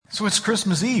So it's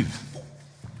Christmas Eve.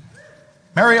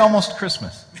 Merry almost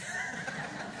Christmas.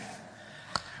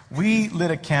 We lit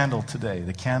a candle today,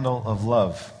 the candle of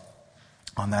love,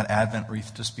 on that Advent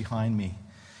wreath just behind me.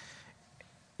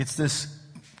 It's this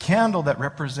candle that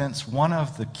represents one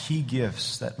of the key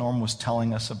gifts that Norm was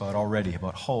telling us about already,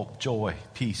 about hope, joy,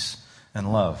 peace,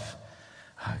 and love.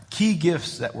 Key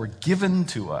gifts that were given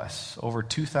to us over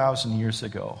 2,000 years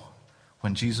ago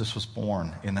when Jesus was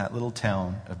born in that little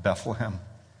town of Bethlehem.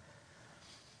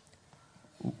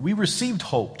 We received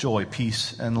hope, joy,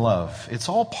 peace, and love. It's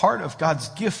all part of God's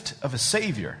gift of a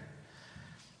Savior.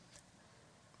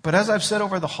 But as I've said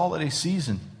over the holiday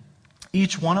season,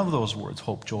 each one of those words,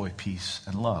 hope, joy, peace,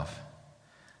 and love,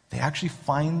 they actually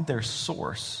find their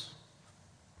source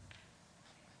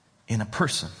in a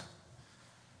person.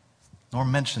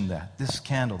 Norm mentioned that. This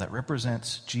candle that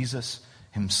represents Jesus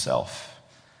himself.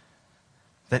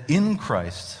 That in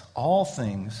Christ, all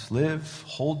things live,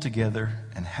 hold together,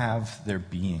 and have their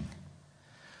being.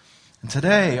 And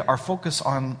today, our focus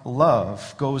on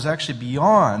love goes actually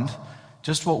beyond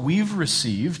just what we've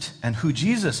received and who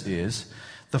Jesus is.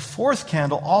 The fourth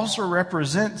candle also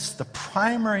represents the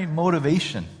primary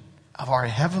motivation of our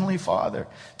Heavenly Father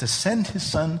to send His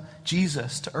Son,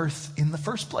 Jesus, to earth in the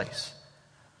first place.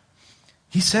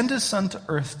 He sent His Son to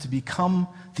earth to become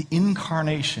the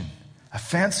incarnation, a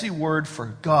fancy word for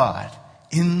God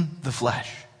in the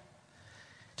flesh.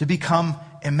 To become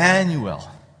Emmanuel,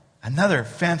 another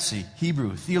fancy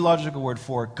Hebrew theological word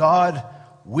for God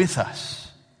with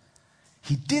us.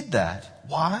 He did that.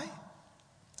 Why?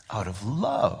 Out of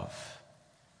love.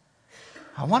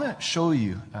 I want to show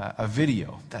you a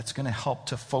video that's going to help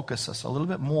to focus us a little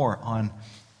bit more on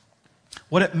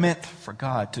what it meant for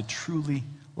God to truly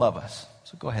love us.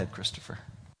 So go ahead, Christopher.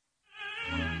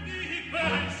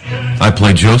 I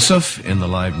play Joseph in the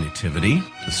live nativity,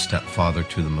 the stepfather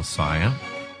to the Messiah.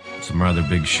 Some rather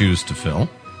big shoes to fill,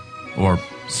 or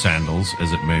sandals,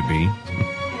 as it may be.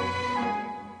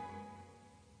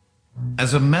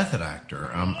 As a method actor,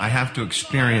 I have to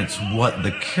experience what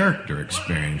the character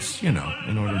experienced, in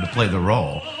order to play the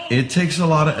role. It takes a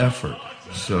lot of effort,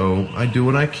 so I do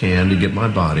what I can to get my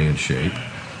body in shape.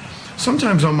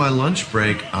 Sometimes on my lunch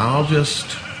break, I'll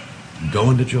just go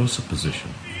into Joseph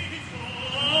position.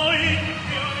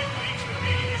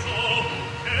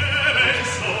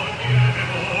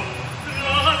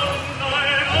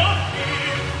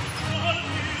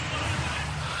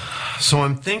 So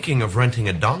I'm thinking of renting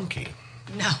a donkey.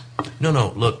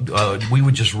 No, look, we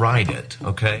would just ride it,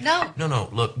 okay? No,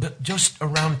 look, just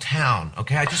around town,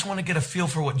 okay? I just want to get a feel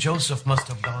for what Joseph must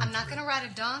have gone I'm not going to ride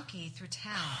a donkey through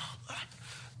town.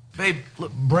 Babe,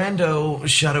 look, Brando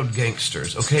shadowed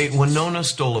gangsters, okay? Winona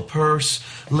stole a purse.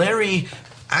 Larry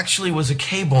actually was a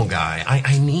cable guy.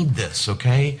 I need this,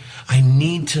 okay? I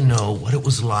need to know what it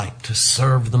was like to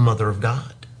serve the Mother of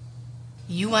God.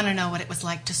 You want to know what it was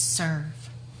like to serve?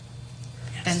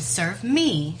 Then serve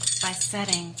me by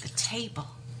setting the table.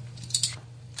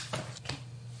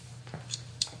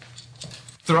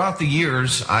 Throughout the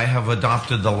years, I have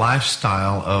adopted the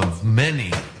lifestyle of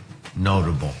many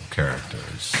notable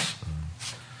characters.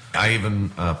 I even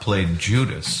played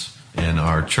Judas in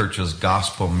our church's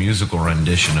gospel musical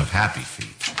rendition of Happy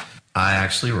Feet. I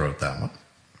actually wrote that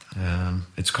one.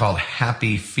 It's called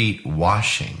Happy Feet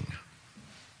Washing.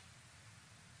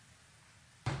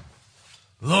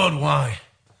 Lord, why?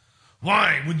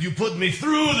 Why would you put me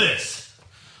through this?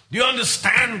 Do you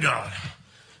understand, God?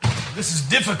 This is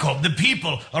difficult. The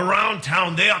people around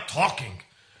town, they are talking.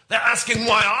 They're asking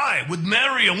why I would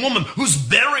marry a woman who's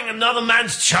bearing another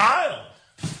man's child.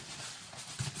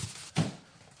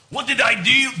 What did I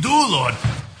do, Lord?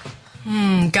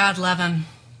 God love him.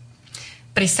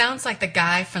 But he sounds like the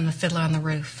guy from The Fiddler on the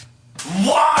Roof.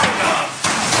 Why, God?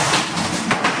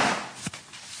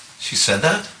 She said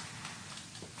that?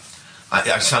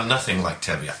 I sound nothing like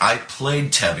Tevye. I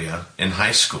played Tevye in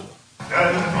high school.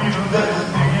 I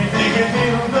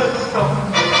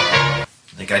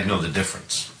think I'd know the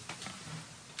difference.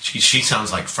 She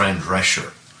sounds like Fran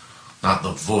Drescher. Not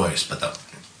the voice, but the...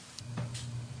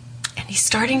 And he's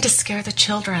starting to scare the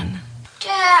children.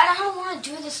 Dad, I don't want to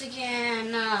do this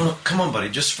again. Oh, come on, buddy.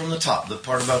 Just from the top. The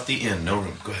part about the inn. No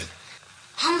room. Go ahead.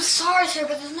 I'm sorry, sir,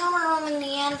 but there's no more room in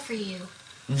the end for you.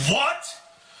 What?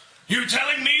 You're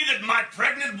telling me that my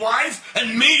pregnant wife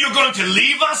and me, you're going to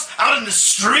leave us out in the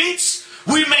streets?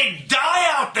 We may die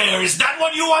out there. Is that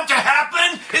what you want to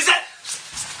happen? Is that...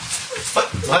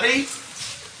 But, buddy...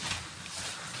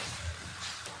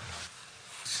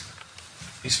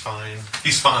 He's fine.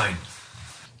 He's fine.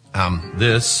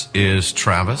 This is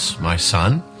Travis, my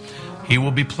son. He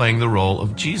will be playing the role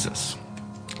of Jesus.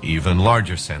 Even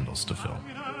larger sandals to fill.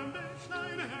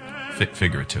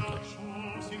 figuratively.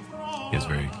 He has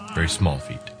very, very small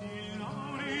feet.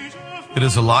 It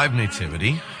is a live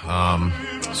nativity,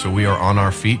 so we are on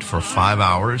our feet for 5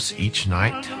 hours each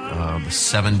night, the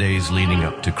 7 days leading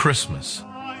up to Christmas.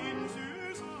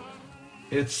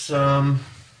 It's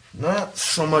not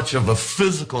so much of a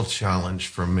physical challenge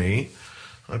for me.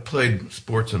 I played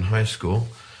sports in high school.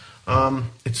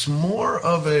 It's more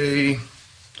of a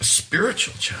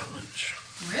spiritual challenge.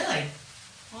 Really?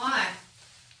 Why?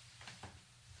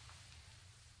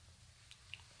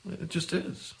 It just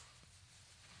is.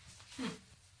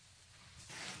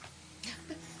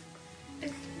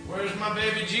 Where's my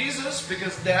baby Jesus?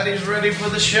 Because Daddy's ready for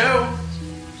the show.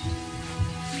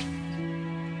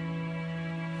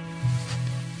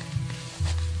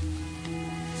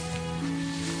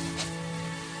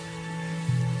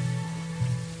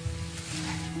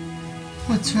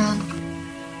 What's wrong?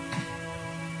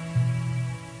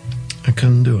 I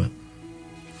couldn't do it.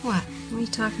 What? What are you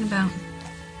talking about?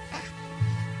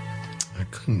 I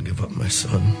couldn't give up my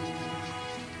son.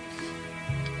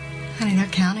 Honey, they're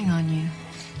counting on you.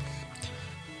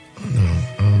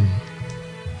 No,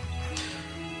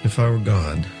 if I were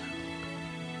God,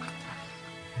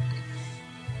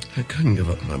 I couldn't give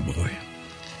up my boy.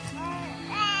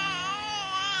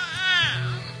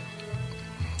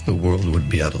 The world would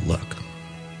be out of luck.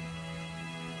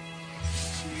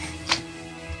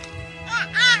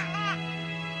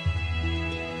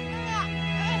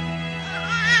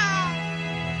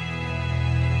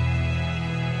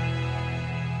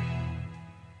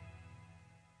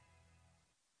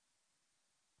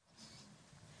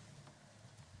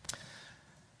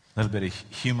 A little bit of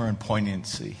humor and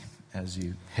poignancy as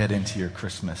you head into your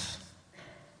Christmas.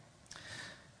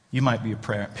 You might be a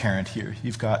parent here.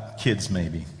 You've got kids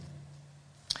maybe.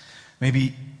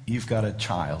 Maybe you've got a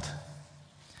child.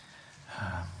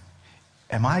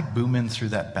 Am I booming through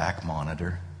that back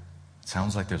monitor? It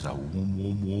sounds like there's a whoom,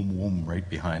 whoom, whoom, whoom right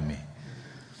behind me.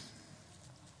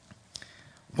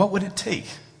 What would it take?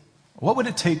 What would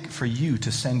it take for you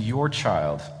to send your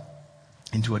child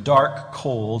into a dark,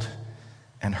 cold,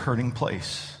 and hurting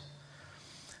place?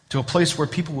 To a place where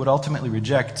people would ultimately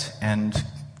reject and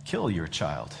kill your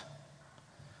child?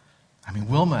 I mean,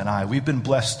 Wilma and I, we've been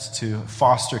blessed to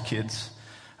foster kids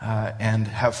and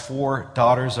have 4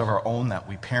 daughters of our own that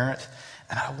we parent.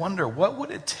 And I wonder, what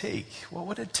would it take? What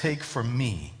would it take for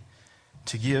me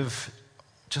to give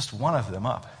just one of them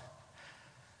up?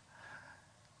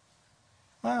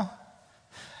 Well,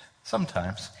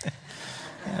 sometimes.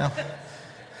 You know.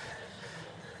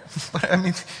 But I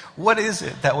mean, what is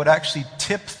it that would actually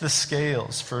tip the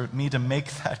scales for me to make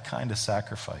that kind of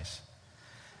sacrifice?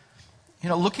 You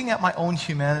know, looking at my own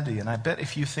humanity, and I bet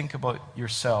if you think about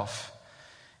yourself,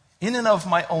 in and of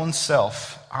my own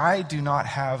self, I do not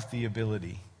have the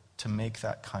ability to make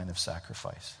that kind of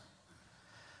sacrifice.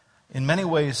 In many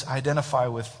ways, I identify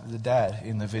with the dad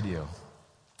in the video.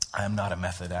 I am not a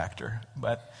method actor,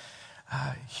 but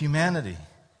humanity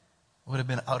would have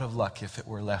been out of luck if it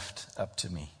were left up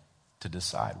to me to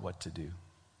decide what to do.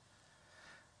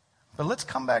 But let's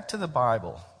come back to the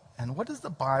Bible. And what does the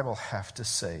Bible have to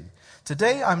say?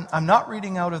 Today, I'm not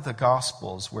reading out of the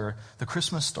Gospels where the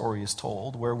Christmas story is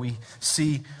told, where we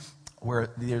see where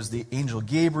there's the angel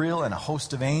Gabriel and a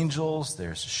host of angels,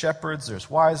 there's shepherds, there's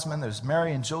wise men, there's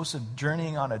Mary and Joseph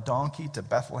journeying on a donkey to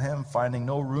Bethlehem, finding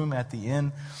no room at the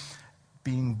inn,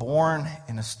 being born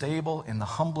in a stable in the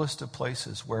humblest of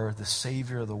places where the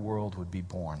Savior of the world would be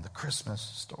born, the Christmas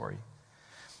story.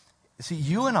 See,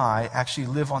 you and I actually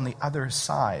live on the other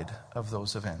side of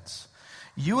those events.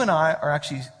 You and I are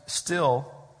actually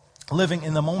still living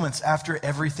in the moments after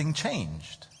everything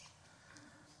changed.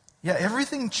 Yeah,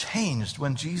 everything changed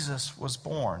when Jesus was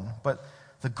born, but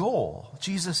the goal,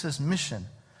 Jesus' mission,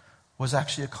 was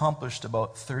actually accomplished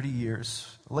about 30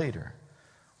 years later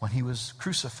when he was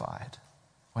crucified,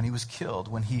 when he was killed,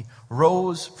 when he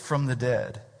rose from the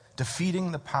dead,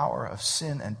 defeating the power of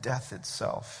sin and death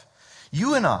itself.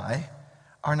 You and I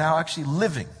are now actually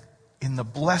living in the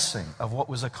blessing of what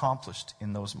was accomplished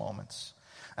in those moments.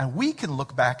 And we can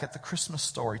look back at the Christmas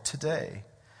story today,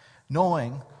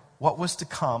 knowing what was to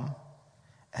come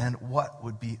and what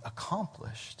would be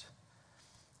accomplished.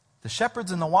 The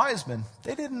shepherds and the wise men,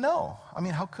 they didn't know. I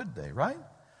mean, how could they, right?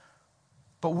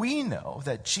 But we know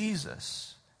that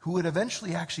Jesus, who would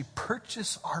eventually actually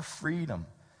purchase our freedom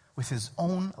with his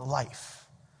own life,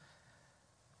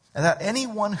 and that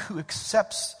anyone who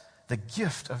accepts the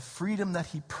gift of freedom that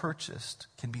he purchased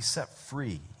can be set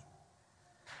free.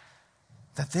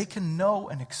 That they can know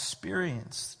and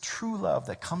experience true love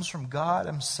that comes from God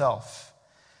himself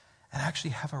and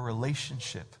actually have a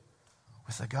relationship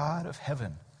with the God of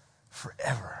heaven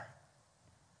forever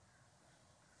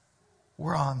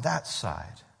we're on that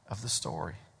side of the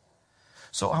story.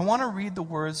 So I want to read the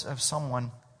words of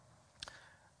someone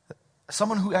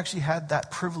who actually had that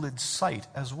privileged sight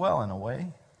as well, in a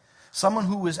way. Someone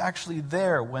who was actually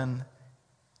there when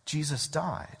Jesus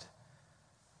died.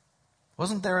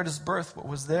 Wasn't there at his birth, but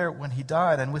was there when he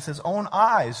died, and with his own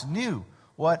eyes knew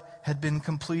what had been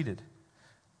completed.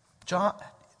 John,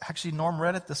 actually Norm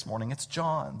read it this morning. It's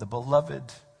John, the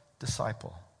beloved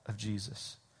disciple of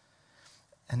Jesus.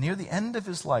 And near the end of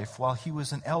his life, while he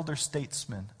was an elder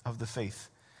statesman of the faith,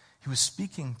 he was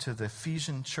speaking to the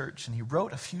Ephesian church, and he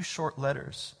wrote a few short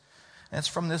letters. And it's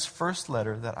from this first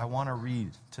letter that I want to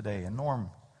read today. And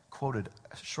Norm quoted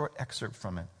a short excerpt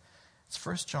from it. It's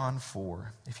 1 John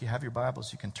 4. If you have your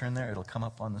Bibles, you can turn there. It'll come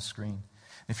up on the screen.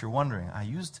 And if you're wondering, I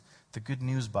used the Good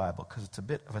News Bible because it's a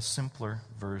bit of a simpler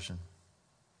version.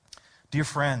 Dear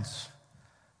friends,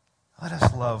 let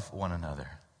us love one another,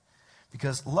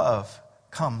 because love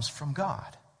comes from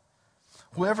God.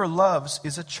 Whoever loves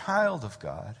is a child of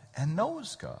God and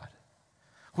knows God.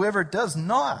 Whoever does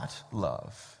not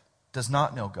love does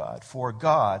not know God, for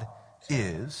God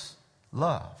is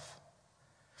love.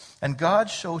 And God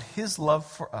showed his love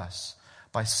for us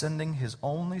by sending his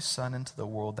only Son into the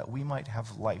world that we might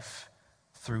have life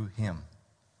through him.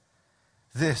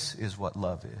 This is what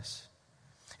love is.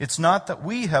 It's not that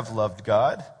we have loved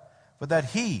God, but that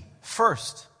he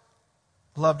first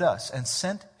loved us and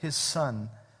sent his Son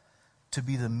to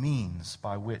be the means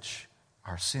by which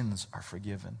our sins are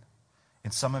forgiven.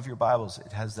 In some of your Bibles,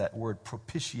 it has that word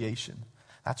propitiation.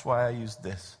 That's why I used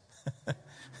this.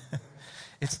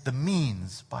 It's the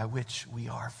means by which we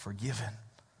are forgiven.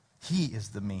 He is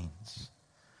the means.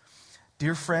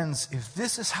 Dear friends, if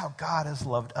this is how God has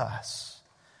loved us,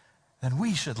 then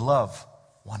we should love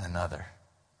one another.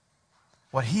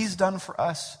 What he's done for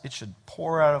us, it should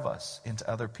pour out of us into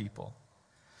other people.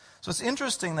 So it's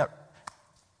interesting that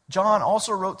John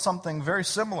also wrote something very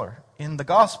similar in the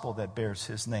gospel that bears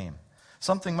his name.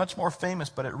 Something much more famous,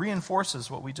 but it reinforces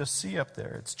what we just see up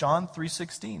there. It's John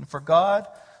 3:16. For God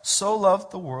so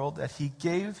loved the world that he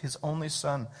gave his only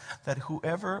Son, that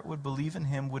whoever would believe in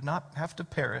him would not have to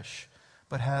perish,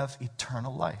 but have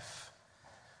eternal life.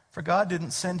 For God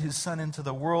didn't send his Son into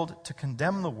the world to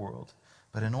condemn the world,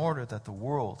 but in order that the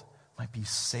world might be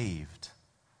saved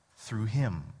through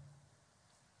him.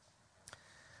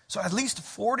 So at least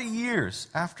 40 years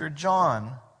after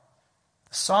John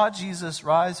saw Jesus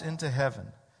rise into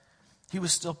heaven, he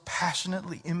was still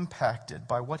passionately impacted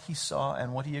by what he saw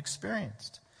and what he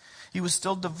experienced. He was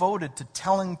still devoted to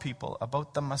telling people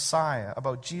about the Messiah,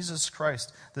 about Jesus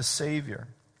Christ, the Savior.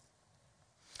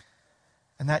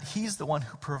 And that he's the one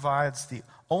who provides the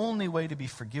only way to be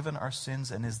forgiven our sins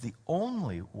and is the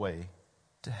only way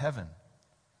to heaven.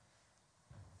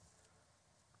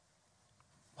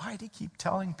 Why did he keep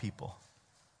telling people?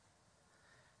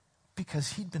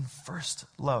 Because he'd been first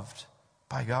loved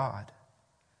by God,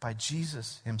 by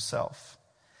Jesus himself.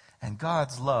 And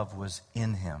God's love was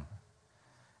in him.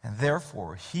 And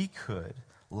therefore, he could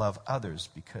love others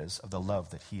because of the love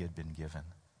that he had been given.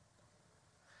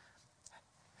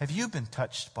 Have you been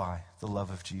touched by the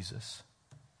love of Jesus?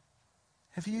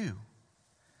 Have you?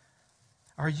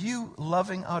 Are you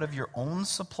loving out of your own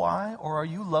supply, or are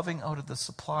you loving out of the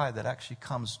supply that actually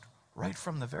comes right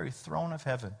from the very throne of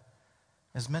heaven,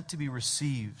 is meant to be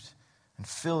received and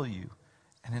fill you,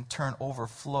 and in turn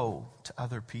overflow to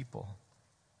other people?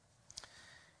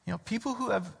 You know, people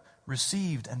who have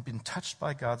received and been touched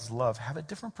by God's love have a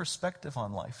different perspective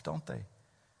on life, don't they?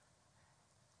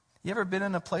 You ever been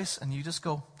in a place and you just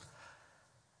go,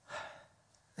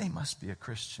 they must be a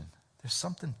Christian. There's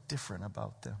something different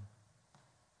about them.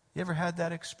 You ever had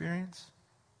that experience?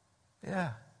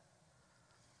 Yeah.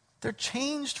 They're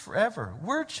changed forever.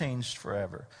 We're changed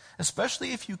forever.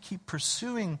 Especially if you keep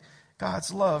pursuing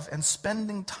God's love and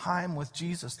spending time with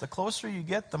Jesus. The closer you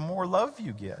get, the more love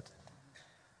you get.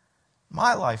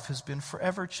 My life has been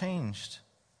forever changed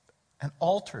and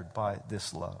altered by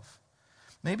this love.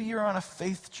 Maybe you're on a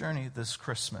faith journey this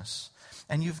Christmas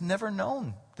and you've never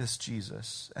known this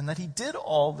Jesus, and that he did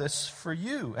all this for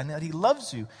you, and that he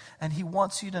loves you, and he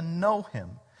wants you to know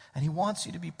him, and he wants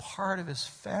you to be part of his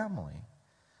family.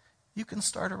 You can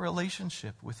start a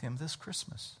relationship with him this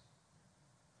Christmas.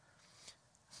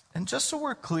 And just so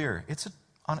we're clear, it's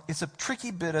a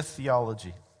tricky bit of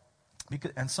theology,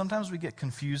 and sometimes we get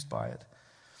confused by it.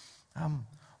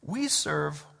 We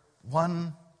serve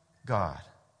one God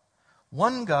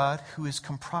who is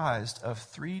comprised of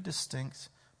three distinct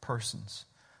persons: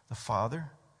 the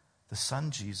Father, the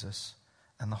Son Jesus,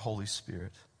 and the Holy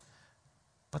Spirit.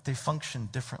 But they function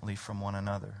differently from one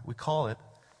another. We call it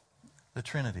the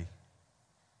Trinity.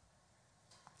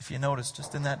 If you notice,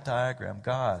 just in that diagram,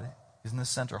 God is in the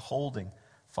center holding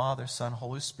Father, Son,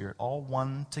 Holy Spirit, all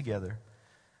one together.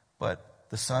 But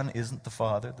the Son isn't the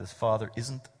Father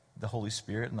isn't the Holy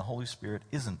Spirit, and the Holy Spirit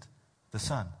isn't the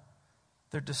Son.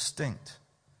 They're distinct,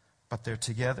 but they're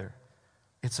together.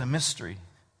 It's a mystery.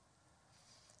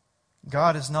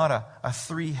 God is not a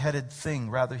three-headed thing.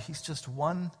 Rather, he's just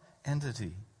one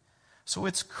entity. So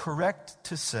it's correct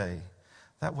to say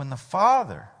that when the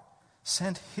Father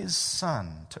sent his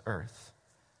Son to earth,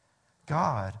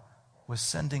 God was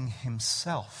sending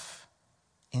himself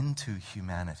into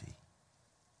humanity.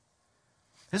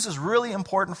 This is really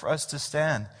important for us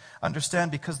to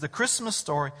understand, because the Christmas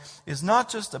story is not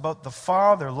just about the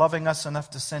Father loving us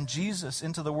enough to send Jesus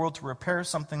into the world to repair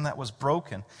something that was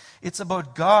broken. It's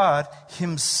about God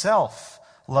himself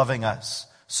loving us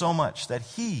so much that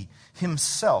he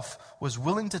himself was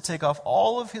willing to take off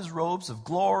all of his robes of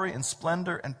glory and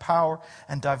splendor and power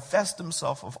and divest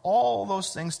himself of all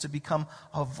those things to become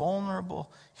a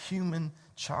vulnerable human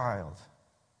child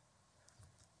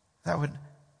that would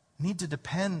need to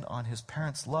depend on his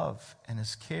parents' love and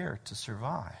his care to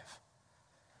survive.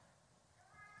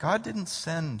 God didn't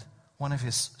send one of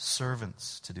his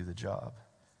servants to do the job.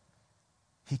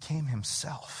 He came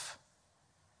himself.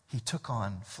 He took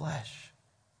on flesh.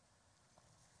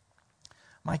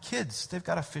 My kids, they've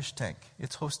got a fish tank.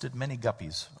 It's hosted many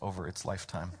guppies over its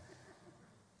lifetime.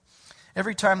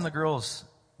 Every time the girls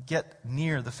get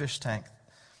near the fish tank,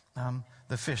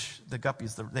 the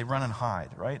guppies, they run and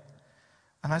hide, right?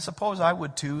 And I suppose I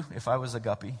would too if I was a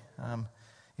guppy.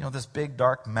 This big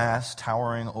dark mass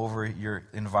towering over your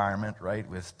environment, right?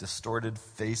 With distorted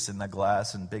face in the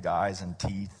glass and big eyes and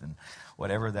teeth and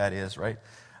whatever that is, right?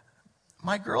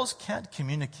 My girls can't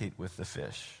communicate with the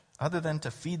fish other than to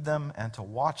feed them and to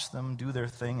watch them do their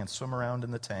thing and swim around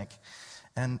in the tank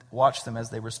and watch them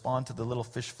as they respond to the little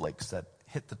fish flakes that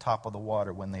hit the top of the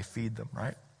water when they feed them,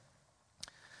 right?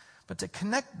 But to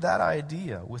connect that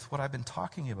idea with what I've been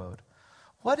talking about,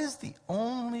 what is the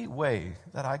only way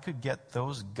that I could get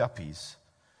those guppies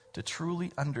to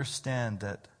truly understand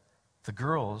that the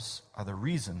girls are the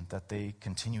reason that they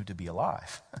continue to be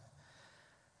alive?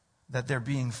 That they're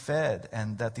being fed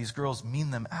and that these girls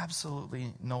mean them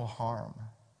absolutely no harm.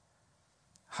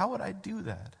 How would I do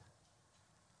that?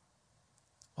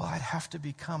 Well, I'd have to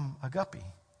become a guppy.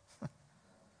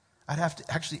 I'd have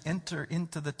to actually enter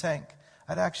into the tank.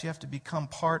 I'd actually have to become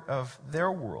part of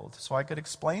their world so I could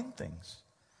explain things.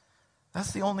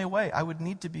 That's the only way. I would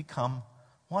need to become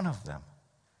one of them.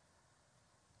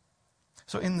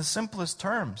 So in the simplest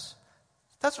terms,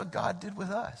 that's what God did with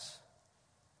us.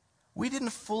 We didn't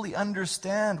fully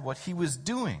understand what he was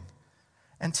doing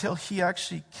until he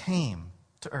actually came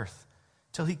to earth,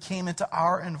 till he came into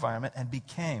our environment and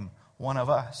became one of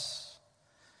us.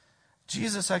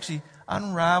 Jesus actually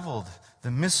unraveled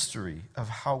the mystery of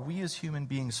how we as human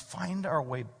beings find our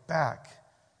way back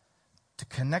to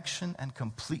connection and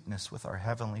completeness with our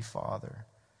Heavenly Father,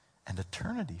 and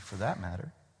eternity for that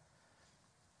matter.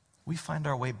 We find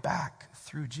our way back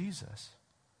through Jesus.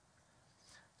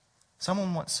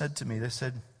 Someone once said to me, they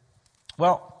said,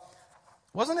 well,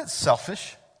 wasn't it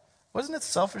selfish? Wasn't it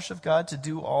selfish of God to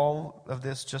do all of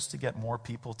this just to get more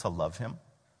people to love him?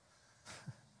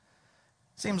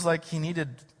 Seems like he needed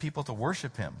people to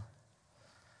worship him.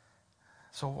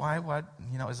 So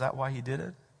is that why he did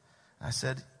it? I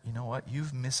said, you know what?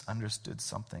 You've misunderstood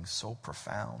something so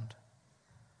profound.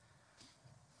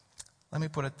 Let me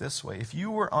put it this way. If you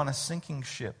were on a sinking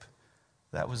ship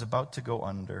that was about to go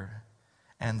under,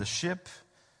 and the ship,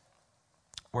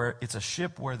 where it's a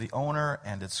ship where the owner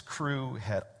and its crew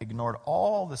had ignored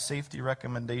all the safety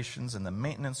recommendations and the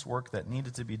maintenance work that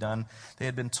needed to be done. They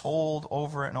had been told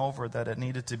over and over that it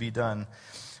needed to be done.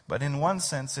 But in one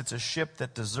sense, it's a ship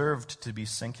that deserved to be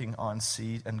sinking on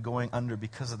sea and going under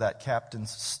because of that captain's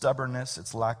stubbornness,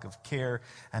 its lack of care,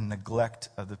 and neglect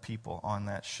of the people on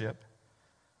that ship.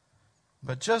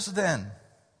 But just then,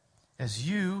 as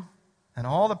you and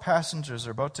all the passengers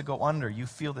are about to go under, you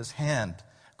feel this hand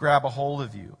grab a hold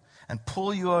of you and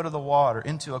pull you out of the water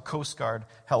into a Coast Guard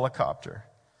helicopter.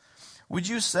 Would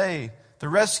you say the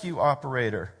rescue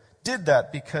operator did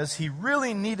that because he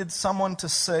really needed someone to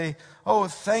say, "Oh,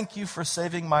 thank you for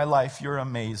saving my life, you're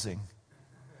amazing"?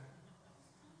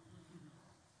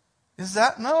 Is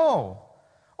that no?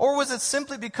 Or was it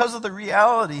simply because of the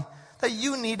reality that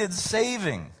you needed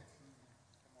saving?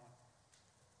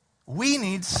 We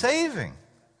need saving.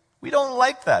 We don't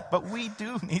like that, but we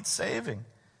do need saving.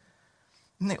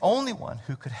 And the only one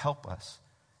who could help us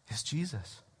is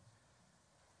Jesus.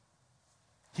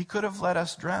 He could have let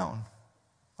us drown,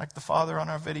 like the father on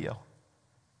our video.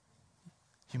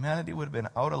 Humanity would have been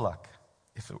out of luck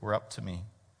if it were up to me.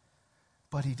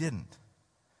 But he didn't.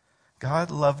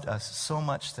 God loved us so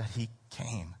much that he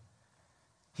came.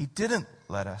 He didn't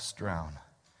let us drown.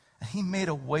 And he made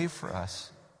a way for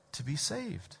us to be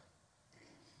saved.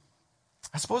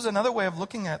 I suppose another way of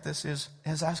looking at this is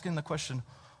asking the question,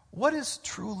 what is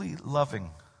truly loving?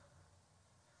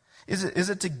 Is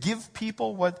it to give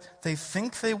people what they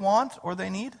think they want or they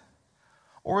need?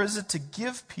 Or is it to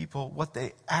give people what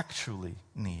they actually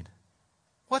need?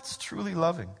 What's truly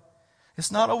loving?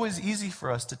 It's not always easy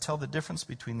for us to tell the difference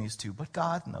between these two, but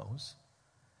God knows.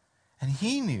 And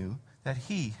he knew that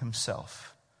he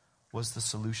himself was the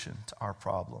solution to our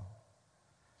problem.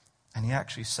 And he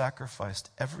actually sacrificed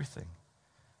everything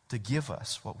to give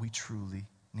us what we truly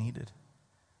needed,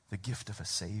 the gift of a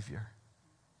Savior.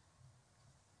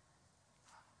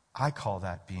 I call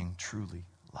that being truly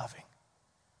loving,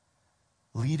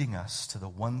 leading us to the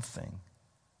one thing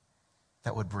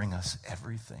that would bring us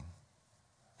everything,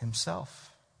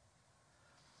 himself.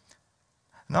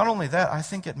 Not only that, I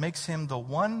think it makes him the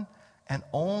one and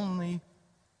only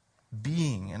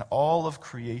being in all of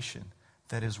creation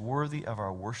that is worthy of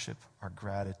our worship, our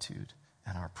gratitude,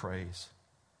 and our praise.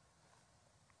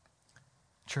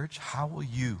 Church, how will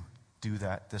you do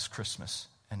that this Christmas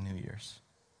and New Year's?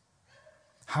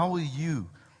 How will you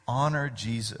honor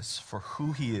Jesus for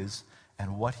who he is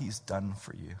and what he's done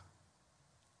for you?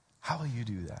 How will you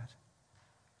do that?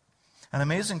 An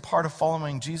amazing part of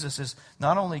following Jesus is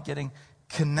not only getting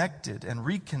connected and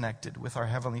reconnected with our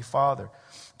Heavenly Father,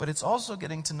 but it's also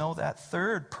getting to know that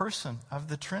third person of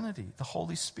the Trinity, the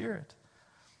Holy Spirit.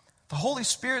 The Holy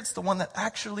Spirit's the one that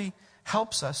actually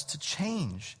helps us to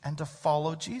change and to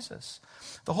follow Jesus.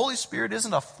 The Holy Spirit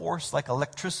isn't a force like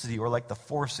electricity or like the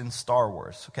force in Star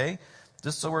Wars, okay?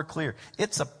 Just so we're clear.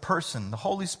 It's a person. The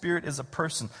Holy Spirit is a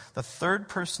person, the third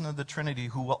person of the Trinity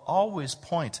who will always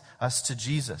point us to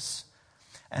Jesus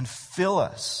and fill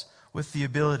us with the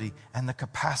ability and the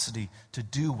capacity to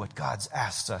do what God's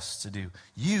asked us to do.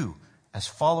 You, as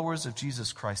followers of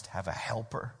Jesus Christ, have a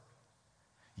helper.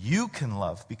 You can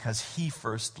love because he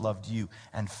first loved you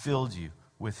and filled you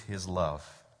with his love.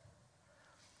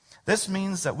 This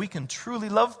means that we can truly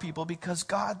love people because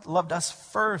God loved us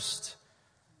first.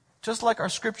 Just like our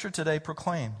scripture today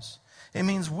proclaims. It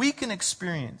means we can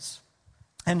experience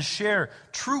and share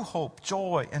true hope,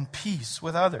 joy, and peace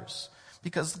with others.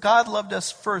 Because God loved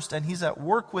us first, and he's at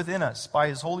work within us by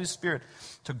his Holy Spirit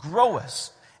to grow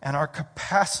us and our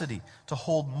capacity to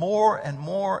hold more and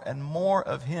more and more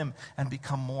of him and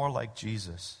become more like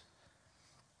Jesus.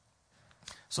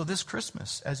 So this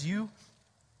Christmas, as you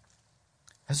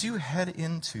head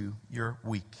into your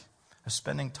week of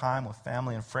spending time with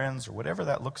family and friends or whatever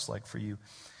that looks like for you,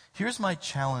 here's my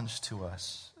challenge to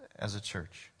us as a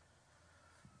church.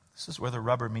 This is where the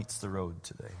rubber meets the road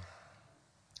today.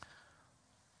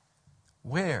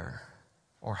 Where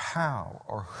or how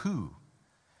or who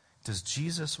does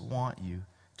Jesus want you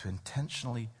to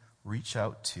intentionally reach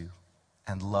out to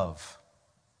and love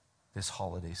this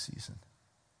holiday season?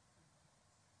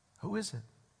 Who is it?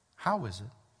 How is it?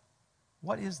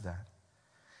 What is that?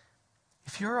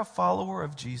 If you're a follower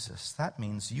of Jesus, that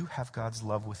means you have God's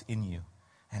love within you,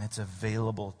 and it's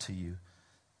available to you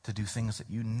to do things that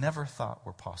you never thought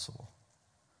were possible.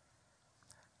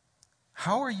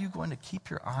 How are you going to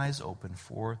keep your eyes open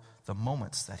for the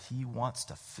moments that he wants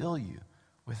to fill you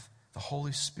with the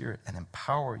Holy Spirit and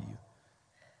empower you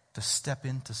to step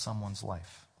into someone's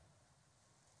life?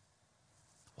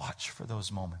 Watch for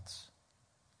those moments.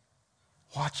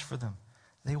 Watch for them.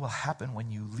 They will happen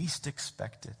when you least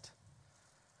expect it.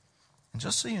 And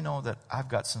just so you know that I've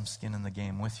got some skin in the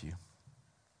game with you,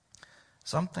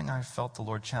 something I felt the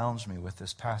Lord challenged me with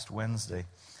this past Wednesday,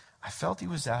 I felt he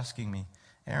was asking me,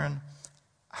 Aaron,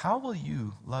 how will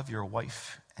you love your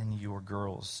wife and your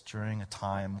girls during a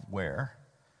time where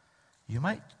you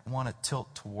might want to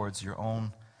tilt towards your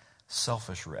own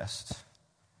selfish rest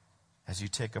as you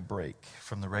take a break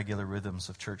from the regular rhythms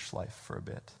of church life for a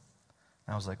bit?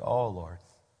 And I was like, oh, Lord,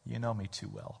 you know me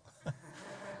too well.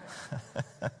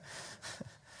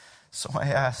 So I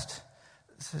asked,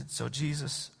 so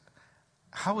Jesus,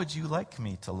 how would you like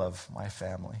me to love my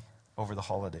family over the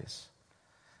holidays?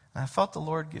 And I felt the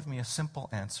Lord give me a simple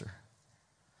answer.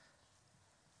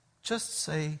 Just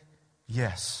say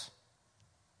yes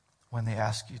when they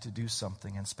ask you to do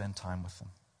something and spend time with them.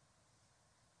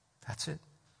 That's it.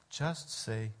 Just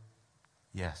say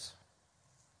yes.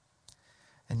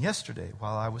 And yesterday,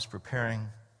 while I was preparing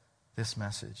this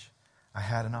message, I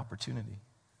had an opportunity.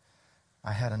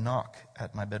 I had a knock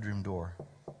at my bedroom door.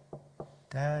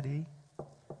 Daddy,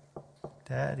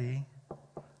 Daddy,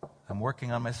 I'm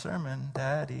working on my sermon.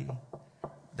 Daddy,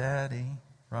 Daddy,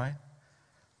 right?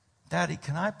 Daddy,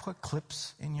 can I put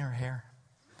clips in your hair?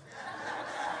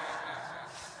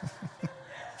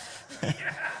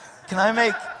 Can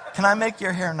I make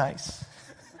your hair nice?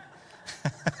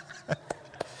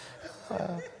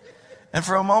 And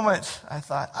for a moment, I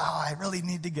thought, I really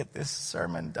need to get this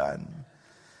sermon done.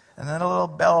 And then a little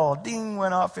bell, ding,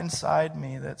 went off inside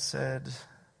me that said,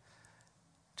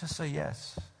 just say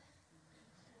yes.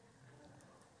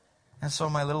 And so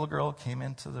my little girl came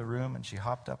into the room and she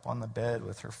hopped up on the bed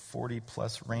with her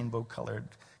 40-plus rainbow-colored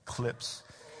clips.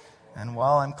 And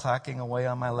while I'm clacking away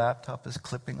on my laptop is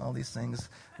clipping all these things,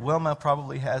 Wilma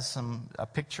probably has a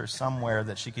picture somewhere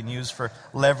that she can use for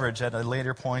leverage at a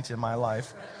later point in my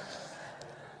life.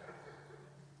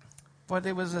 But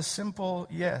it was a simple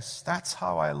yes. That's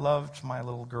how I loved my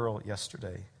little girl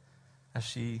yesterday as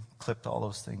she clipped all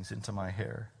those things into my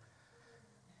hair.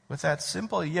 With that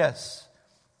simple yes,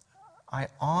 I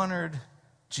honored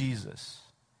Jesus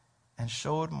and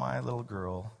showed my little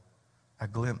girl a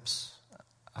glimpse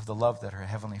of the love that her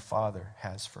Heavenly Father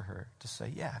has for her to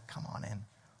say, yeah, come on in,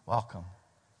 welcome,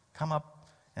 come up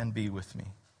and be with me.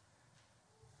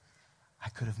 I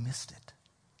could have missed it.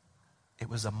 It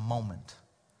was a moment,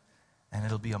 and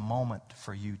it'll be a moment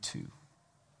for you too.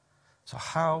 So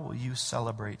how will you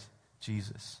celebrate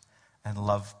Jesus and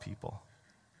love people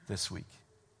this week?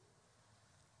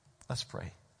 Let's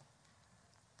pray.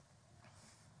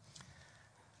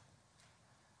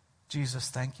 Jesus,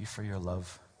 thank you for your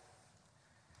love.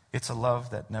 It's a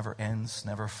love that never ends,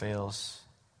 never fails,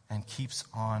 and keeps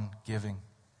on giving.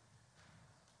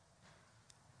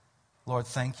 Lord,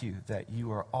 thank you that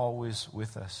you are always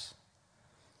with us.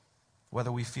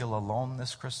 Whether we feel alone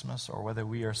this Christmas or whether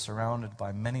we are surrounded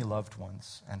by many loved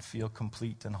ones and feel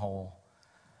complete and whole,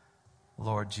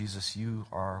 Lord Jesus, you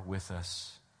are with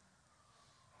us.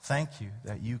 Thank you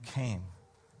that you came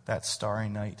that starry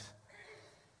night,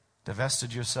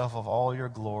 divested yourself of all your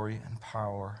glory and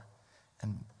power,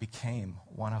 and became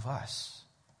one of us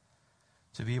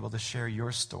to be able to share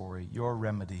your story, your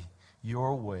remedy,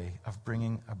 your way of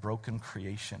bringing a broken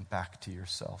creation back to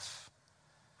yourself.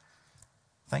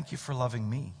 Thank you for loving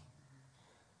me.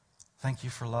 Thank you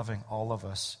for loving all of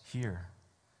us here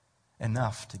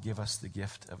enough to give us the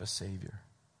gift of a Savior.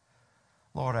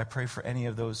 Lord, I pray for any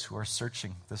of those who are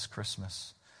searching this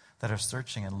Christmas, that are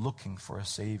searching and looking for a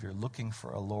Savior, looking for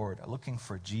a Lord, looking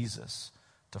for Jesus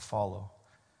to follow.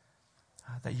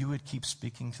 That you would keep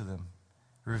speaking to them,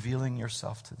 revealing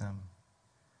yourself to them,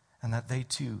 and that they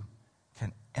too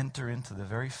can enter into the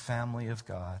very family of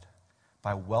God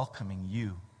by welcoming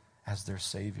you as their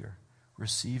Savior,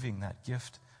 receiving that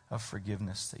gift of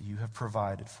forgiveness that you have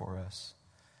provided for us,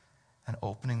 and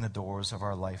opening the doors of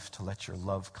our life to let your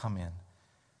love come in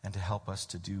and to help us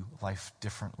to do life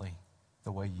differently,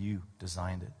 the way you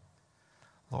designed it.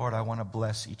 Lord, I want to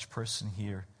bless each person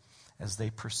here as they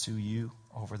pursue you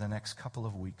over the next couple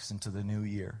of weeks into the new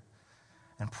year.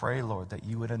 And pray, Lord, that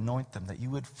you would anoint them, that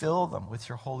you would fill them with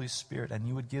your Holy Spirit, and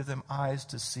you would give them eyes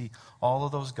to see all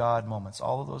of those God moments,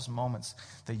 all of those moments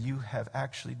that you have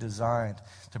actually designed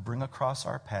to bring across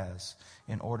our paths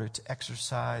in order to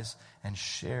exercise and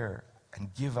share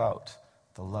and give out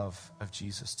the love of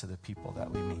Jesus to the people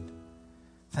that we meet.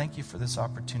 Thank you for this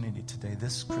opportunity today,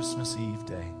 this Christmas Eve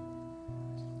day.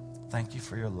 Thank you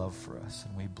for your love for us,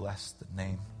 and we bless the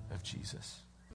name of Jesus.